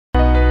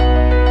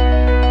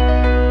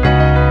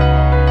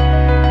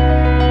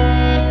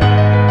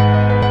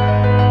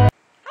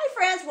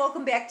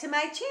welcome back to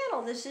my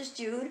channel. This is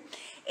Jude,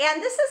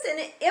 and this is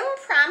an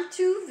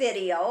impromptu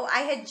video.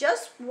 I had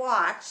just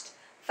watched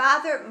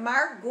Father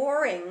Mark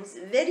Goring's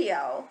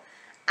video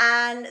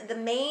on the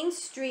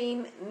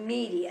mainstream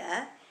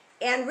media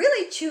and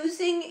really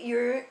choosing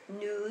your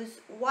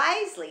news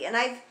wisely. And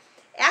I've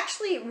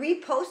actually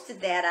reposted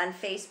that on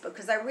Facebook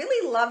because I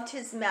really loved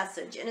his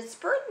message, and it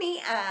spurred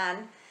me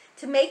on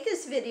to make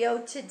this video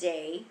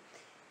today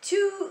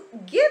to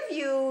give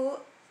you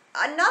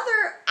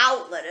another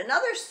outlet,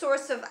 another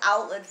source of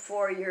outlet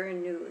for your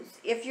news.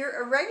 If you're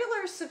a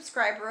regular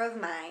subscriber of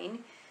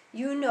mine,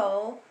 you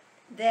know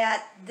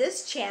that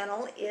this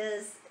channel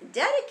is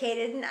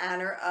dedicated in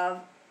honor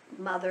of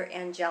Mother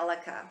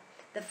Angelica,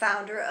 the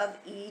founder of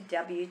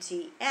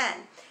EWTN.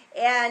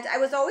 And I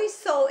was always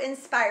so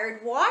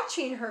inspired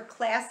watching her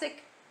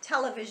classic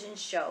television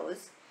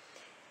shows.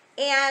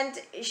 And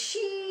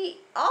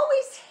she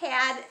always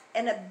had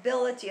an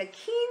ability, a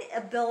keen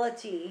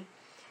ability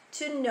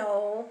to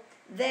know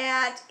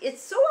that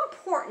it's so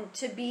important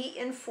to be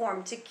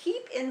informed, to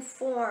keep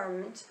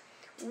informed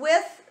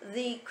with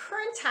the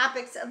current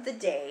topics of the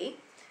day,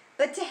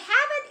 but to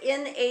have it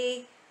in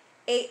a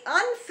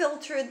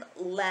unfiltered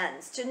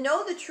lens, to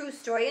know the true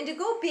story and to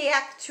go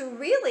back to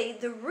really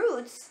the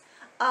roots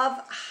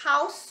of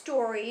how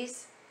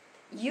stories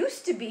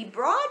used to be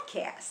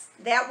broadcast.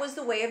 That was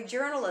the way of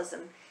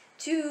journalism,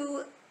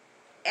 to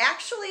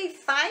actually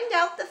find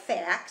out the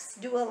facts,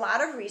 do a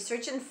lot of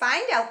research and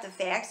find out the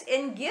facts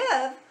and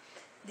give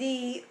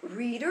the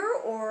reader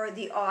or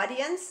the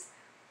audience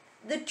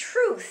the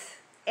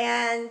truth.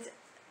 And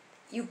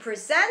you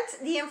present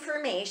the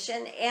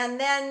information, and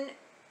then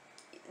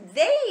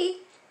they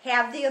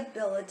have the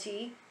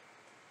ability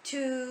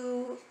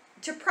to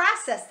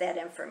process that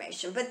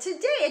information. But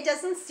today it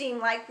doesn't seem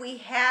like we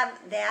have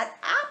that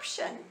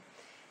option.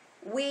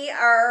 We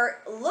are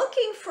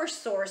looking for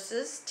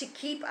sources to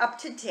keep up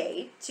to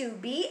date, to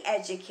be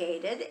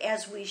educated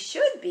as we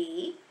should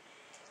be,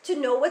 to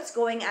know what's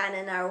going on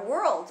in our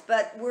world.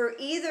 But we're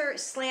either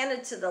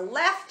slanted to the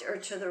left or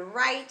to the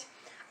right.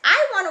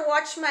 I want to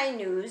watch my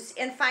news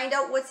and find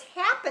out what's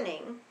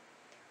happening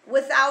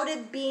without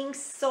it being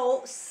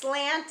so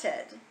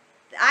slanted.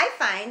 I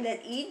find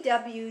that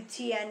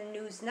EWTN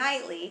News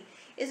Nightly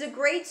is a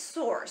great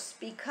source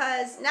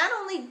because not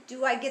only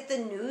do I get the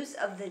news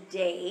of the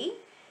day,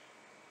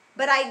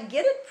 but I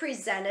get it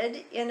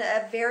presented in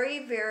a very,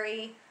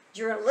 very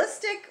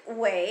journalistic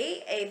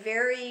way, a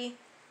very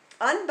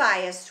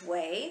unbiased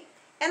way,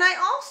 and I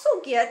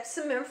also get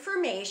some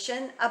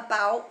information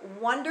about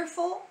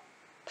wonderful,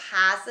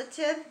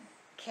 positive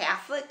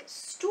Catholic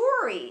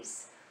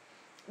stories.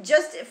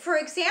 Just for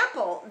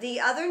example, the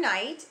other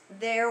night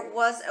there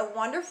was a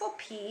wonderful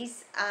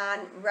piece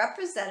on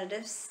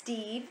Representative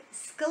Steve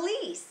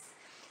Scalise.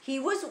 He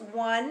was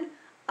one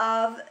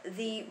of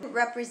the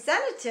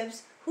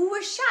representatives who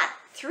was shot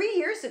 3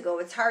 years ago,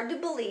 it's hard to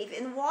believe,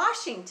 in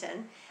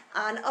Washington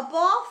on a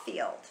ball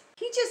field.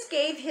 He just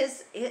gave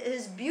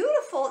his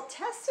beautiful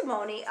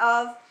testimony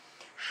of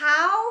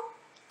how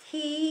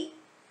he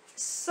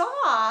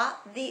saw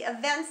the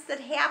events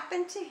that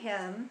happened to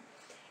him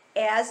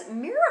as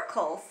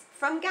miracles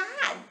from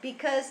God,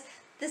 because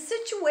the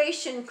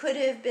situation could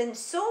have been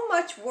so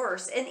much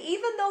worse. And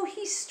even though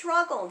he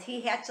struggled,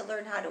 he had to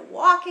learn how to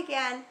walk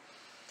again,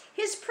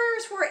 his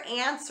prayers were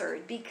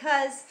answered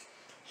because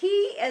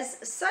he, as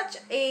such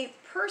a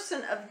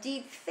person of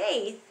deep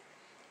faith,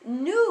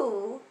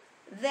 knew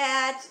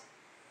that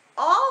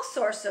all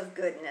source of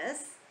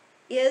goodness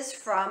is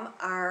from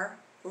our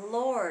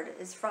Lord,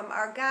 is from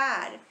our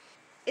God.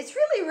 It's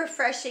really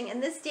refreshing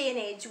in this day and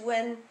age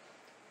when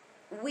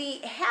we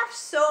have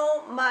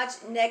so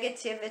much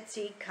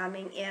negativity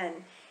coming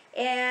in.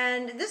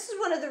 And this is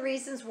one of the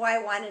reasons why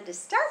I wanted to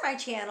start my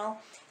channel,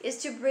 is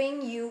to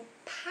bring you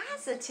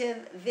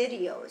positive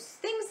videos,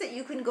 things that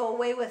you can go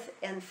away with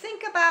and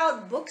think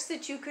about, books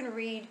that you can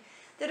read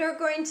that are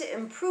going to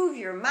improve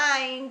your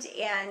mind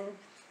and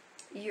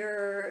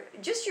your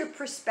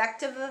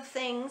perspective of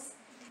things.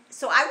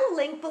 So I will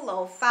link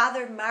below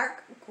Father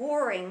Mark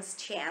Goring's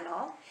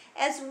channel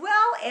as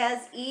well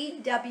as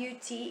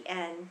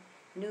EWTN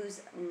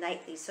News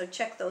Nightly. So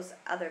check those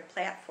other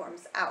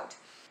platforms out.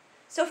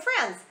 So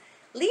friends,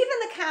 leave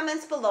in the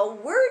comments below,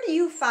 where do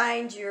you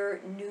find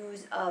your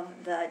news of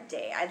the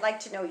day? I'd like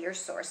to know your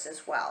source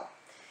as well.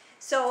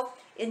 So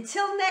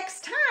until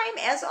next time,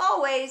 as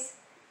always,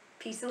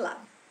 peace and love.